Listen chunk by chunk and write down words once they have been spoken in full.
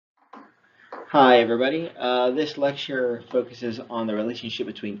Hi, everybody. This lecture focuses on the relationship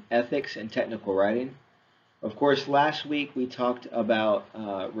between ethics and technical writing. Of course, last week we talked about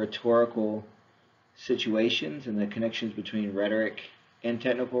rhetorical situations and the connections between rhetoric and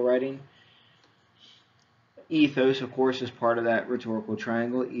technical writing. Ethos, of course, is part of that rhetorical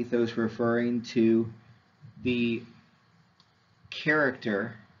triangle. Ethos referring to the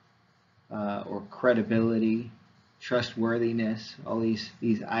character or credibility, trustworthiness, all these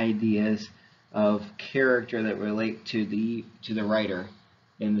ideas of character that relate to the writer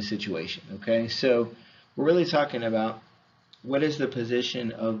in the situation. Okay, so we're really talking about what is the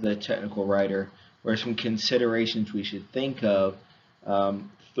position of the technical writer, or some considerations we should think of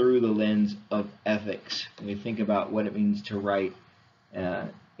through the lens of ethics when we think about what it means to write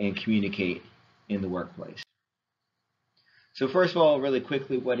and communicate in the workplace. So first of all, really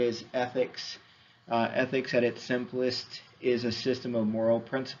quickly, what is ethics? Ethics at its simplest is a system of moral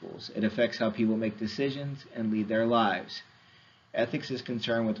principles. It affects how people make decisions and lead their lives. Ethics is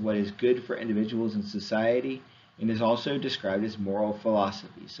concerned with what is good for individuals and society and is also described as moral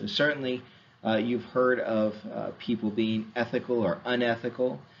philosophy. So certainly you've heard of people being ethical or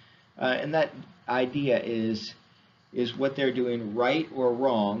unethical, and that idea is what they're doing right or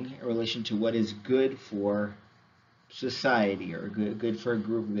wrong in relation to what is good for society or good for a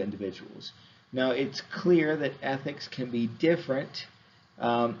group of individuals. Now, it's clear that ethics can be different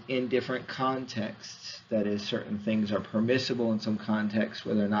in different contexts. That is, certain things are permissible in some contexts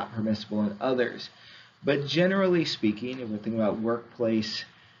where they're not permissible in others. But generally speaking, if we're thinking about workplace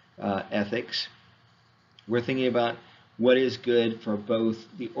ethics, we're thinking about what is good for both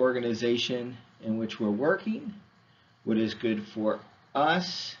the organization in which we're working, what is good for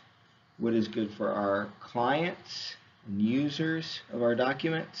us, what is good for our clients and users of our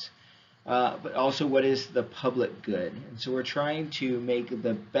documents, but also what is the public good. And so we're trying to make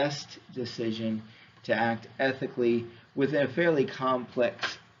the best decision to act ethically within a fairly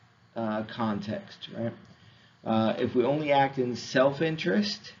complex context, right? If we only act in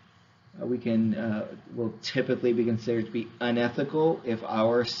self-interest, will typically be considered to be unethical if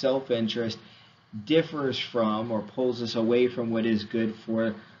our self-interest differs from or pulls us away from what is good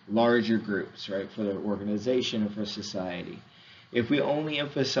for larger groups, right, for the organization or for society. If we only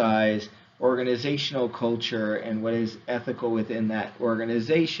emphasize organizational culture and what is ethical within that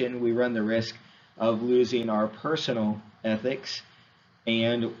organization, we run the risk of losing our personal ethics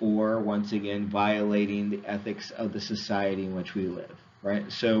and or once again violating the ethics of the society in which we live, right?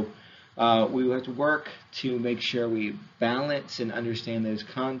 So we have to work to make sure we balance and understand those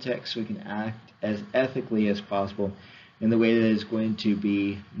contexts so we can act as ethically as possible in the way that is going to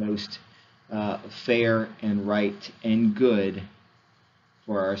be most fair and right and good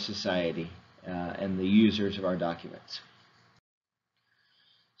for our society and the users of our documents.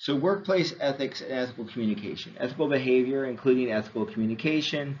 So workplace ethics and ethical communication. Ethical behavior, including ethical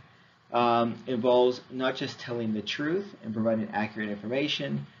communication, involves not just telling the truth and providing accurate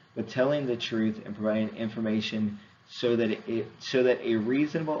information, but telling the truth and providing information so that a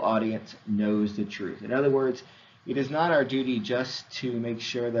reasonable audience knows the truth. In other words, it is not our duty just to make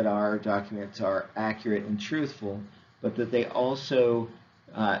sure that our documents are accurate and truthful, but that they also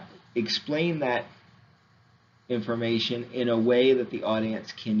explain that information in a way that the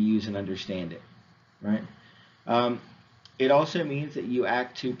audience can use and understand it, right? It also means that you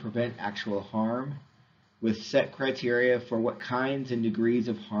act to prevent actual harm with set criteria for what kinds and degrees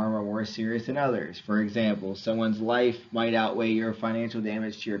of harm are more serious than others. For example, someone's life might outweigh your financial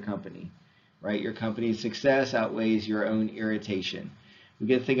damage to your company, right? Your company's success outweighs your own irritation. We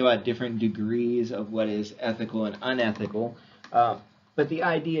can think about different degrees of what is ethical and unethical, but the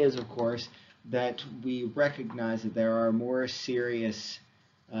idea is, of course, that we recognize that there are more serious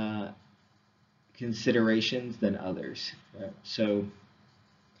considerations than others. Right? So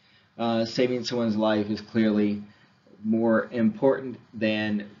saving someone's life is clearly more important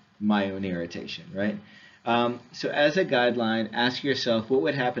than my own irritation, right? So as a guideline, ask yourself what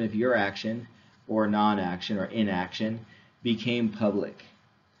would happen if your action or non-action or inaction became public.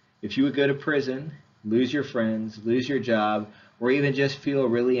 If you would go to prison, lose your friends, lose your job, or even just feel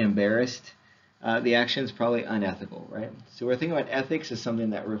really embarrassed, the action is probably unethical, right? So we're thinking about ethics as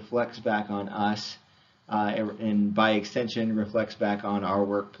something that reflects back on us, and by extension reflects back on our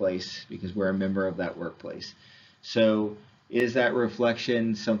workplace because we're a member of that workplace. So is that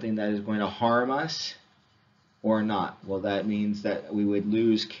reflection something that is going to harm us or not? Well, that means that we would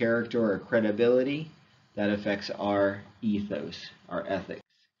lose character or credibility. That affects our ethos, our ethics.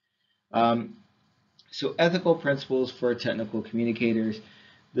 So ethical principles for technical communicators.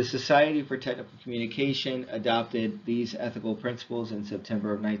 The Society for Technical Communication adopted these ethical principles in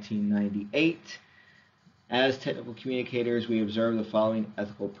September of 1998. As technical communicators, we observe the following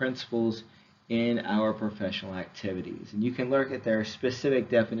ethical principles in our professional activities. And you can look at their specific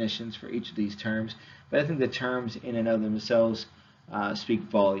definitions for each of these terms, but I think the terms in and of themselves speak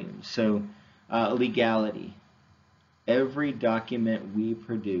volumes. So, legality. Every document we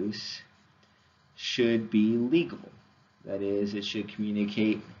produce should be legal. That is, it should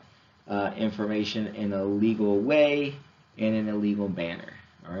communicate information in a legal way and in a legal manner.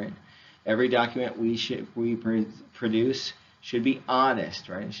 All right. Every document we produce should be honest.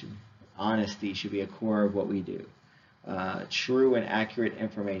 Right. Honesty should be a core of what we do. True and accurate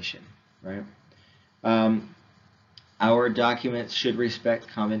information. Right. Our documents should respect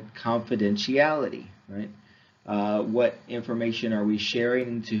confidentiality. Right. What information are we sharing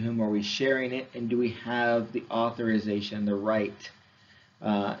and to whom are we sharing it, and do we have the authorization, the right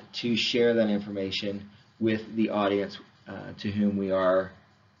to share that information with the audience to whom we are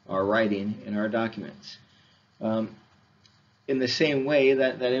writing in our documents. In the same way,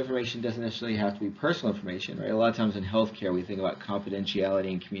 that information doesn't necessarily have to be personal information, right? A lot of times in healthcare we think about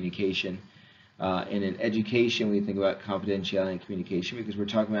confidentiality and communication, and in education we think about confidentiality and communication because we're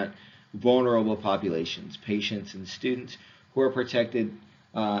talking about vulnerable populations, patients and students who are protected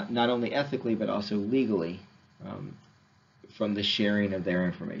not only ethically but also legally from the sharing of their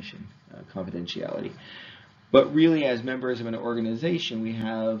information, confidentiality. But really, as members of an organization, we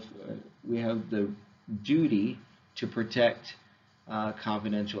have the duty to protect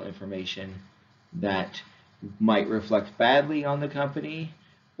confidential information that might reflect badly on the company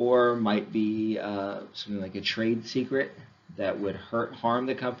or might be something like a trade secret that would harm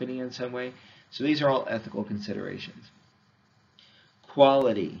the company in some way. So these are all ethical considerations.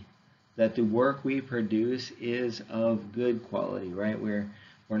 Quality, that the work we produce is of good quality, right? We're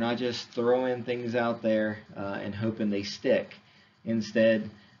not just throwing things out there and hoping they stick. Instead,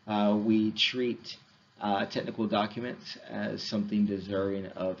 we treat technical documents as something deserving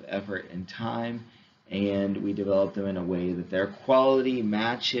of effort and time, and we develop them in a way that their quality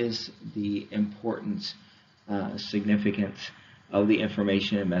matches the importance, significance of the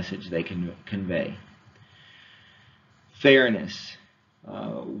information and message they can convey. Fairness.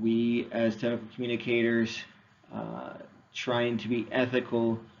 We as technical communicators, trying to be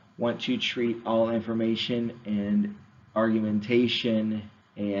ethical, want to treat all information and argumentation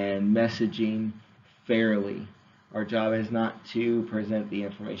and messaging fairly. Our job is not to present the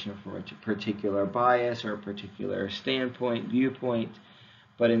information from a particular bias or a particular standpoint, viewpoint,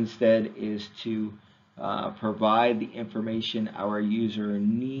 but instead is to provide the information our user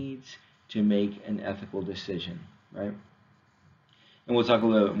needs to make an ethical decision, right? And we'll talk a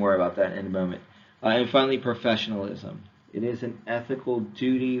little bit more about that in a moment. And finally, professionalism. It is an ethical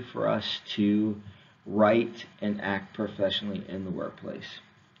duty for us to write and act professionally in the workplace.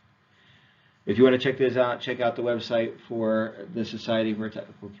 If you want to check this out, check out the website for the Society for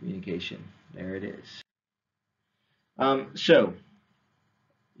Technical Communication. There it is. So,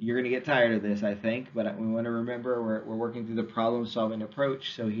 you're going to get tired of this, I think, but we want to remember we're working through the problem-solving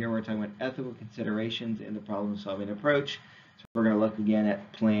approach. So here we're talking about ethical considerations in the problem-solving approach. So we're going to look again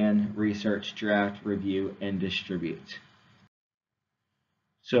at plan, research, draft, review, and distribute.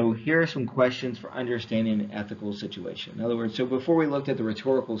 So here are some questions for understanding an ethical situation. In other words, so before we looked at the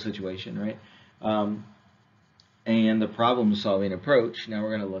rhetorical situation, right, and the problem-solving approach, now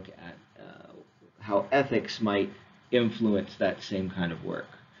we're going to look at how ethics might influence that same kind of work.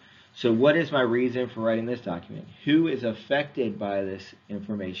 So what is my reason for writing this document? Who is affected by this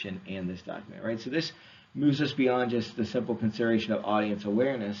information and this document, right? So this moves us beyond just the simple consideration of audience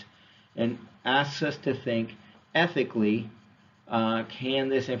awareness and asks us to think ethically, can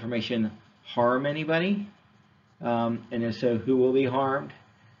this information harm anybody? And if so, who will be harmed?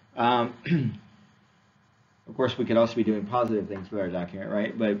 Of course, we could also be doing positive things with our document,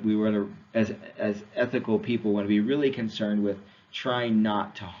 right? But we want to, as ethical people, want to be really concerned with trying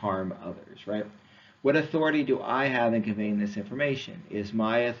not to harm others, right? What authority do I have in conveying this information? Is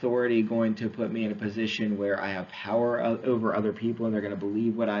my authority going to put me in a position where I have power over other people and they're going to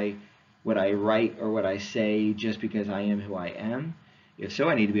believe what I write or what I say just because I am who I am? If so,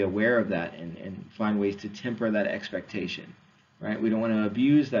 I need to be aware of that and find ways to temper that expectation, right? We don't want to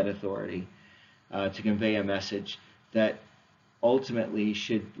abuse that authority to convey a message that ultimately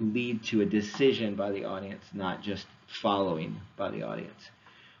should lead to a decision by the audience, not just following by the audience.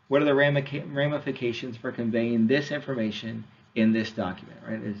 What are the ramifications for conveying this information in this document,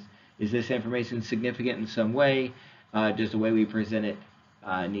 right? Is this information significant in some way? Does the way we present it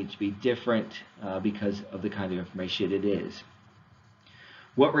need to be different because of the kind of information it is?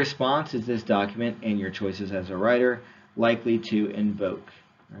 What response is this document and your choices as a writer likely to invoke?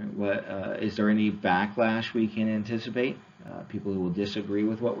 Right? What is there any backlash we can anticipate? People who will disagree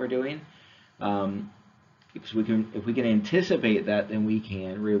with what we're doing. Because if we can anticipate that, then we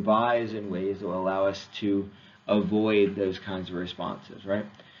can revise in ways that will allow us to avoid those kinds of responses, right?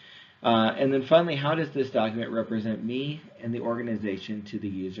 And then finally, how does this document represent me and the organization to the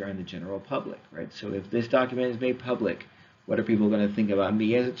user and the general public, right? So if this document is made public, what are people going to think about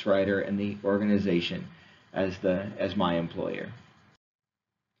me as its writer and the organization as my employer?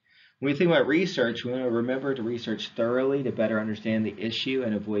 When we think about research, we want to remember to research thoroughly to better understand the issue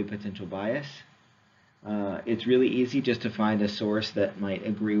and avoid potential bias. It's really easy just to find a source that might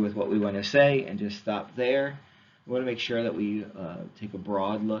agree with what we want to say and just stop there. We want to make sure that we take a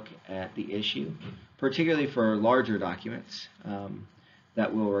broad look at the issue, particularly for larger documents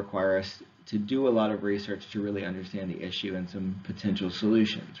that will require us to do a lot of research to really understand the issue and some potential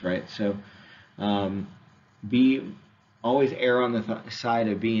solutions, right? So always err on the side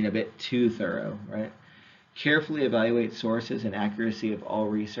of being a bit too thorough, right? Carefully evaluate sources and accuracy of all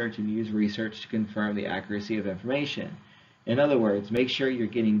research and use research to confirm the accuracy of information. In other words, make sure you're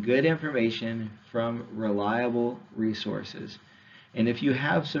getting good information from reliable resources. And if you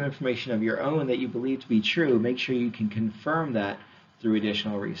have some information of your own that you believe to be true, make sure you can confirm that through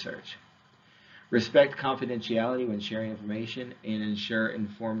additional research. Respect confidentiality when sharing information and ensure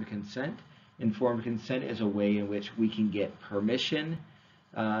informed consent. Informed consent is a way in which we can get permission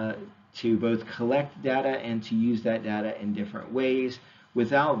to both collect data and to use that data in different ways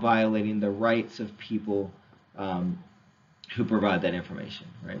without violating the rights of people who provide that information,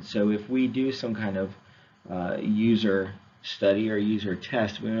 right? So if we do some kind of user study or user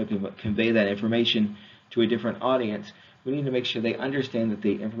test, we want to convey that information to a different audience, we need to make sure they understand that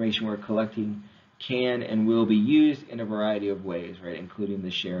the information we're collecting can and will be used in a variety of ways, right, including the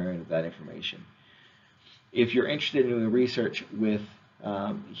sharing of that information. If you're interested in doing research with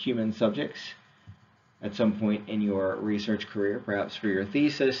human subjects at some point in your research career, perhaps for your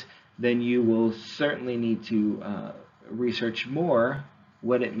thesis, then you will certainly need to research more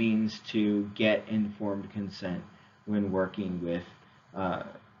what it means to get informed consent when working with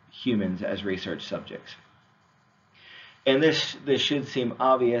humans as research subjects. And this should seem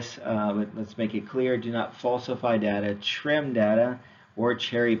obvious, but let's make it clear. Do not falsify data, trim data, or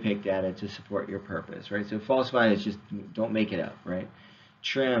cherry pick data to support your purpose, right? So falsify is just don't make it up, right?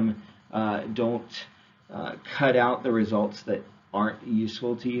 Trim, don't cut out the results that aren't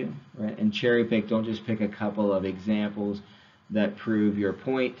useful to you, right? And cherry pick, don't just pick a couple of examples that prove your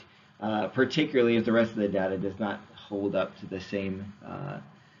point, particularly if the rest of the data does not hold up to the same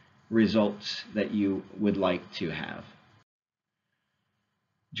results that you would like to have.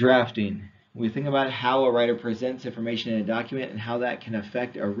 Drafting. We think about how a writer presents information in a document and how that can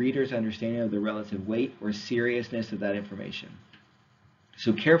affect a reader's understanding of the relative weight or seriousness of that information.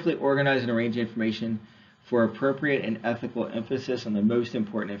 So carefully organize and arrange information for appropriate and ethical emphasis on the most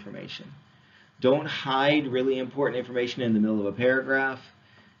important information. Don't hide really important information in the middle of a paragraph.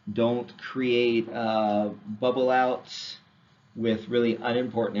 Don't create bubble outs with really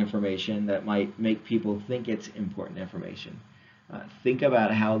unimportant information that might make people think it's important information. Think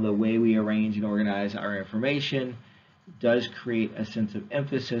about how the way we arrange and organize our information does create a sense of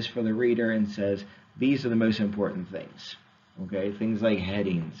emphasis for the reader and says, these are the most important things. Okay, things like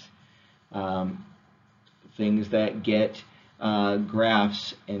headings, things that get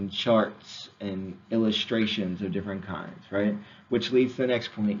graphs and charts and illustrations of different kinds, right? Which leads to the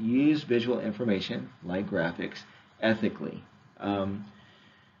next point. Use visual information, like graphics, ethically.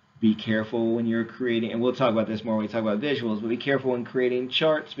 Be careful when you're creating, and we'll talk about this more when we talk about visuals, but be careful when creating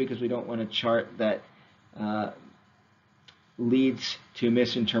charts because we don't want a chart that leads to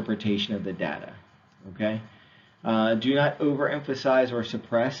misinterpretation of the data, okay? Do not overemphasize or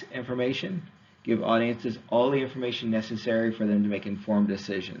suppress information. Give audiences all the information necessary for them to make informed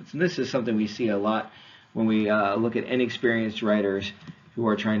decisions. And this is something we see a lot when we look at inexperienced writers who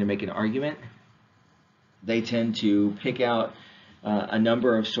are trying to make an argument. They tend to pick out a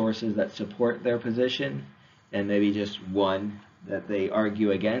number of sources that support their position and maybe just one that they argue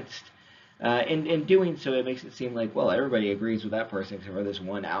against. In doing so, it makes it seem like, well, everybody agrees with that person except for this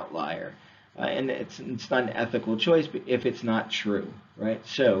one outlier. And it's not an ethical choice if it's not true, right?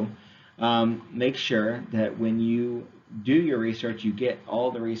 So make sure that when you do your research, you get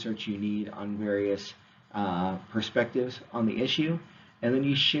all the research you need on various perspectives on the issue, and then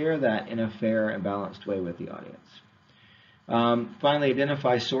you share that in a fair and balanced way with the audience. Finally,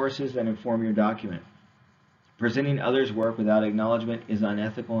 identify sources that inform your document. Presenting others' work without acknowledgement is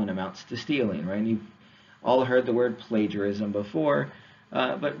unethical and amounts to stealing, right? And you've all heard the word plagiarism before.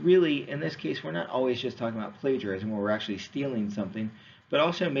 But really, in this case, we're not always just talking about plagiarism where we're actually stealing something, but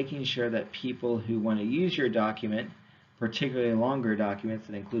also making sure that people who want to use your document, particularly longer documents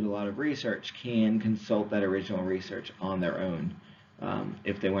that include a lot of research, can consult that original research on their own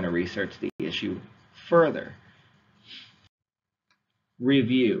if they want to research the issue further.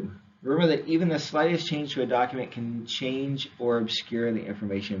 Review. Remember that even the slightest change to a document can change or obscure the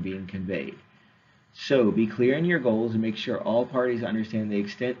information being conveyed. So be clear in your goals and make sure all parties understand the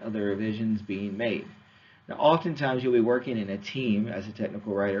extent of the revisions being made. Now, oftentimes you'll be working in a team as a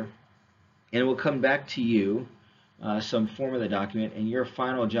technical writer, and it will come back to you some form of the document, and your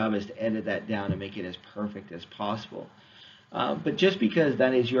final job is to edit that down and make it as perfect as possible. But just because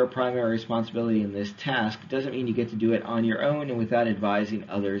that is your primary responsibility in this task doesn't mean you get to do it on your own and without advising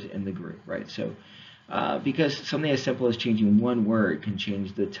others in the group, right? So because something as simple as changing one word can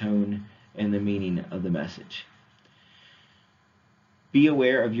change the tone and the meaning of the message. Be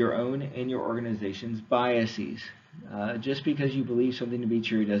aware of your own and your organization's biases. Just because you believe something to be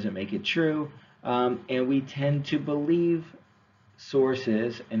true doesn't make it true, and we tend to believe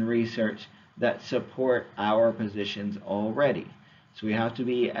sources and research that support our positions already. So we have to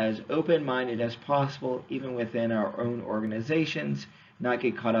be as open-minded as possible, even within our own organizations, not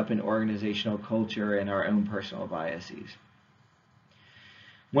get caught up in organizational culture and our own personal biases.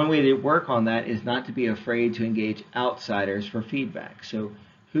 One way to work on that is not to be afraid to engage outsiders for feedback. So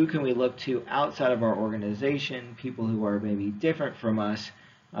who can we look to outside of our organization, people who are maybe different from us,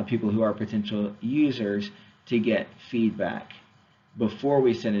 people who are potential users, to get feedback before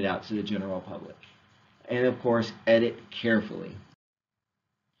we send it out to the general public. And of course, edit carefully.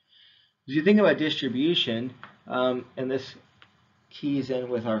 As you think about distribution, and this keys in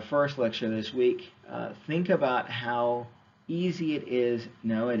with our first lecture this week, think about how easy it is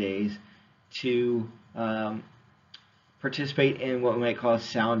nowadays to participate in what we might call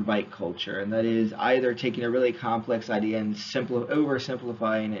soundbite culture, and that is either taking a really complex idea and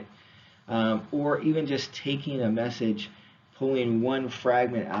oversimplifying it, or even just taking a message, pulling one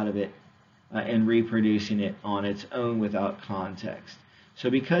fragment out of it, and reproducing it on its own without context. So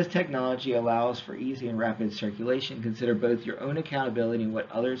because technology allows for easy and rapid circulation, consider both your own accountability and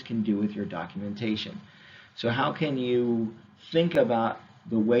what others can do with your documentation. So how can you think about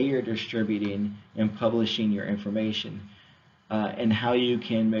the way you're distributing and publishing your information, and how you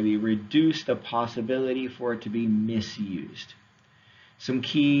can maybe reduce the possibility for it to be misused? Some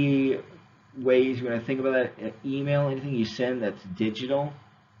key ways you want to think about that: email, anything you send that's digital,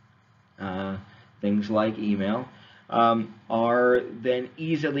 things like email, are then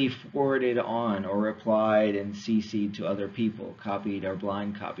easily forwarded on or replied and CC'd to other people, copied or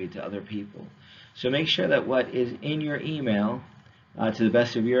blind copied to other people. So make sure that what is in your email, to the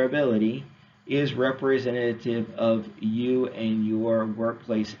best of your ability, is representative of you and your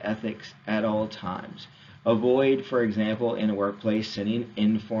workplace ethics at all times. Avoid, for example, in a workplace, sending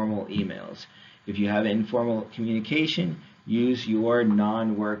informal emails. If you have informal communication, use your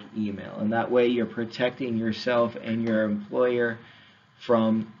non-work email. And that way you're protecting yourself and your employer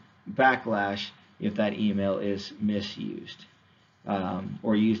from backlash if that email is misused.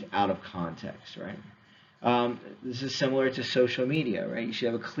 Or used out of context, right? This is similar to social media, right? You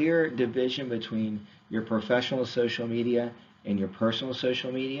should have a clear division between your professional social media and your personal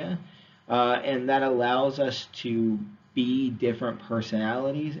social media, and that allows us to be different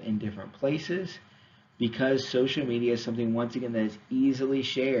personalities in different places, because social media is something, once again, that is easily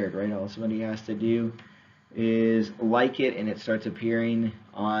shared, right? All somebody has to do is like it, and it starts appearing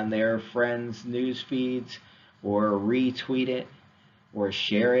on their friends' news feeds, or retweet it, or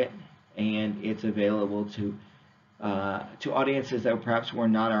share it, and it's available to audiences that perhaps were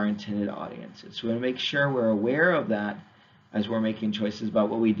not our intended audiences. So we want to make sure we're aware of that as we're making choices about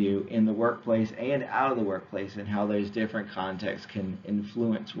what we do in the workplace and out of the workplace, and how those different contexts can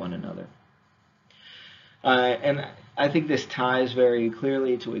influence one another. And I think this ties very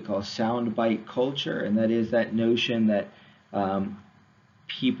clearly to what we call soundbite culture, and that is that notion that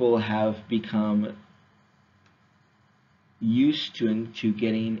people have become used to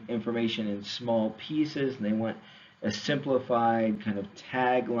getting information in small pieces, and they want a simplified kind of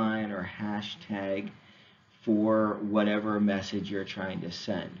tagline or hashtag for whatever message you're trying to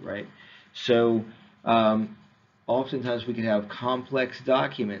send, right? So oftentimes we can have complex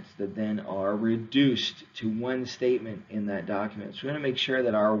documents that then are reduced to one statement in that document. So we want to make sure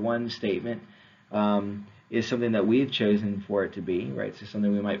that our one statement is something that we've chosen for it to be, right? So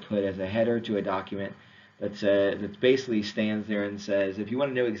something we might put as a header to a document that basically stands there and says, if you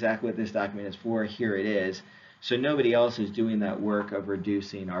want to know exactly what this document is for, here it is. So nobody else is doing that work of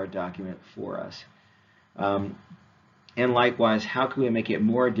reducing our document for us. And likewise, how can we make it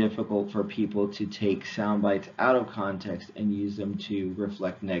more difficult for people to take sound bites out of context and use them to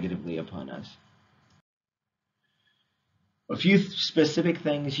reflect negatively upon us? A few specific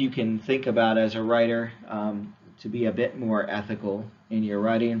things you can think about as a writer to be a bit more ethical in your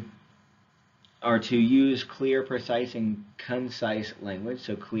writing are to use clear, precise, and concise language.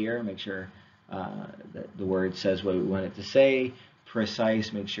 So clear, make sure that the word says what we want it to say.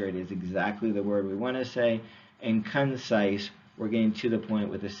 Precise, make sure it is exactly the word we want to say. And concise, we're getting to the point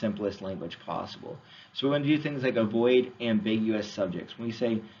with the simplest language possible. So we want to do things like avoid ambiguous subjects. When we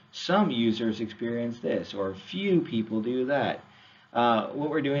say some users experience this or few people do that,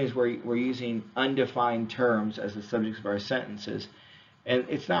 what we're doing is we're using undefined terms as the subjects of our sentences. And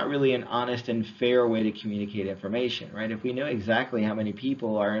it's not really an honest and fair way to communicate information, right? If we know exactly how many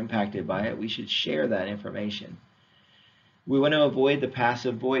people are impacted by it, we should share that information. We want to avoid the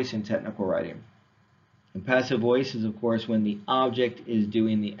passive voice in technical writing. And passive voice is, of course, when the object is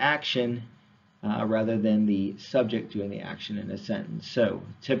doing the action rather than the subject doing the action in a sentence. So,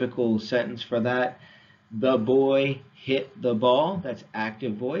 typical sentence for that, the boy hit the ball. That's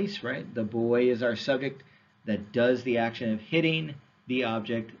active voice, right? The boy is our subject that does the action of hitting the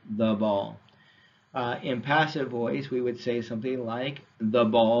object, the ball. In passive voice, we would say something like, the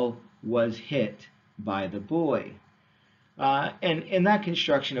ball was hit by the boy. And in that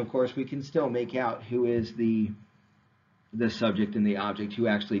construction, of course, we can still make out who is the subject and the object, who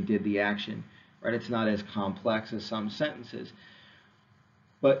actually did the action, right? It's not as complex as some sentences.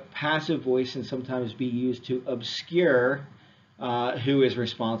 But passive voice can sometimes be used to obscure who is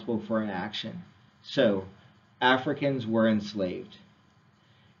responsible for an action. So, Africans were enslaved.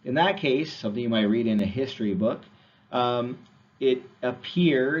 In that case, something you might read in a history book, it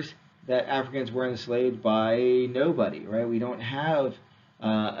appears that Africans were enslaved by nobody, right? We don't have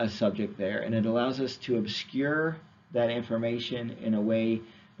a subject there, and it allows us to obscure that information in a way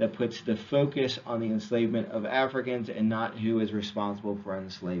that puts the focus on the enslavement of Africans and not who is responsible for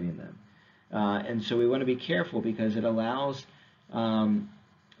enslaving them. And so we want to be careful because it allows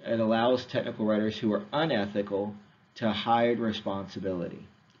technical writers who are unethical to hide responsibility.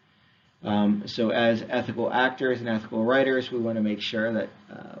 So as ethical actors and ethical writers, we want to make sure that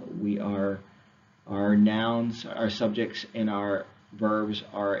our nouns, our subjects, and our verbs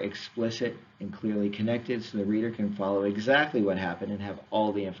are explicit and clearly connected so the reader can follow exactly what happened and have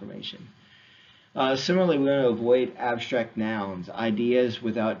all the information. Similarly, we want to avoid abstract nouns, ideas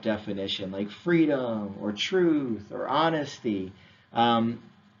without definition, like freedom or truth or honesty. And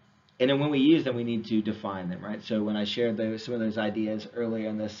then when we use them, we need to define them, right? So when I shared some of those ideas earlier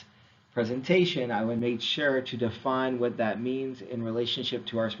in this presentation, I would make sure to define what that means in relationship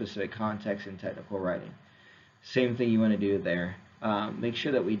to our specific context in technical writing. Same thing you want to do there. Make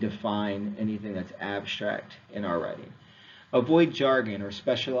sure that we define anything that's abstract in our writing. Avoid jargon or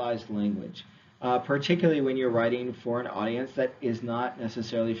specialized language, particularly when you're writing for an audience that is not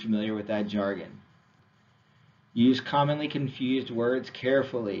necessarily familiar with that jargon. Use commonly confused words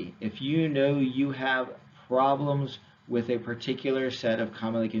carefully. If you know you have problems with a particular set of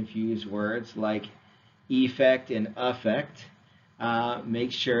commonly confused words like effect and affect,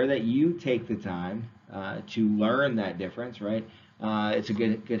 make sure that you take the time to learn that difference, right? It's a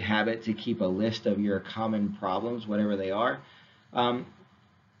good habit to keep a list of your common problems, whatever they are, and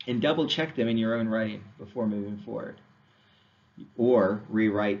double check them in your own writing before moving forward, or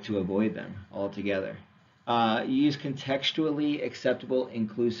rewrite to avoid them altogether. Use contextually acceptable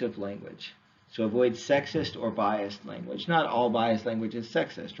inclusive language. So avoid sexist or biased language. Not all biased language is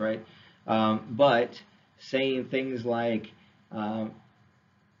sexist, right? But saying things like,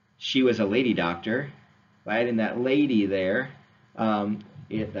 she was a lady doctor, by adding that lady there,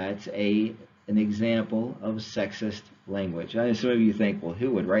 that's an example of sexist language. And some of you think, well,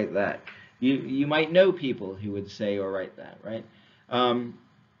 who would write that? You might know people who would say or write that, right? And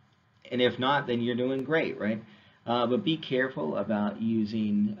if not, then you're doing great, right? But be careful about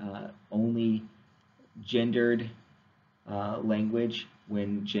using only gendered language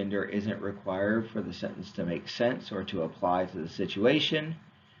when gender isn't required for the sentence to make sense or to apply to the situation.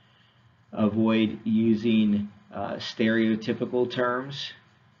 Avoid using stereotypical terms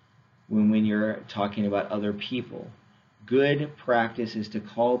when you're talking about other people. Good practice is to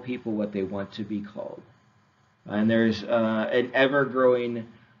call people what they want to be called. And there's an ever-growing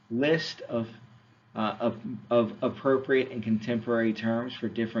list of appropriate and contemporary terms for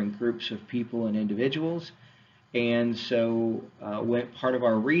different groups of people and individuals. And so when part of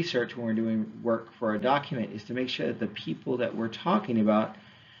our research when we're doing work for a document is to make sure that the people that we're talking about,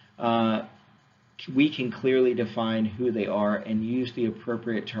 we can clearly define who they are and use the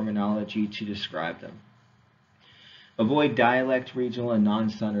appropriate terminology to describe them. Avoid dialect, regional, and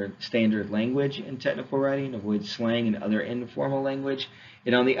non-standard language in technical writing. Avoid slang and other informal language.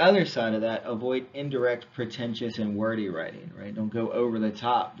 And on the other side of that, avoid indirect, pretentious, and wordy writing. Right? Don't go over the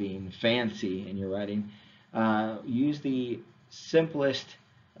top, being fancy in your writing. Use the simplest,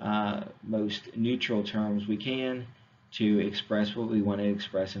 most neutral terms we can to express what we want to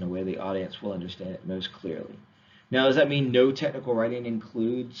express in a way the audience will understand it most clearly. Now, does that mean no technical writing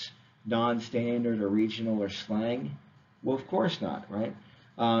includes non-standard or regional or slang? Well, of course not, right?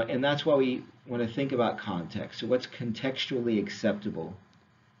 And that's why we want to think about context. So what's contextually acceptable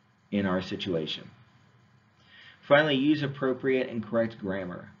in our situation? Finally, use appropriate and correct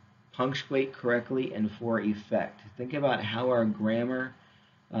grammar. Punctuate correctly and for effect. Think about how our grammar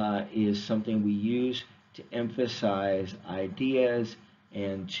is something we use to emphasize ideas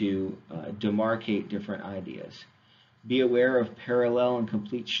and to demarcate different ideas. Be aware of parallel and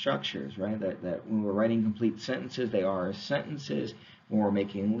complete structures, right? That when we're writing complete sentences, they are sentences. When we're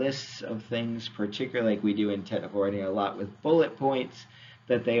making lists of things, particularly like we do in technical writing a lot with bullet points,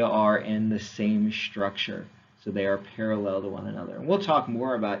 that they are in the same structure. So they are parallel to one another. And we'll talk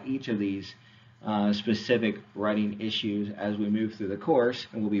more about each of these specific writing issues as we move through the course,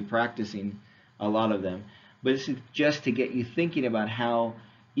 and we'll be practicing a lot of them. But this is just to get you thinking about how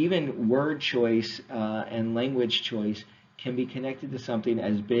even word choice and language choice can be connected to something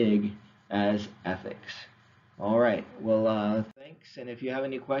as big as ethics. All right, well, thanks, and if you have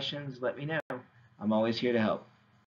any questions, let me know. I'm always here to help.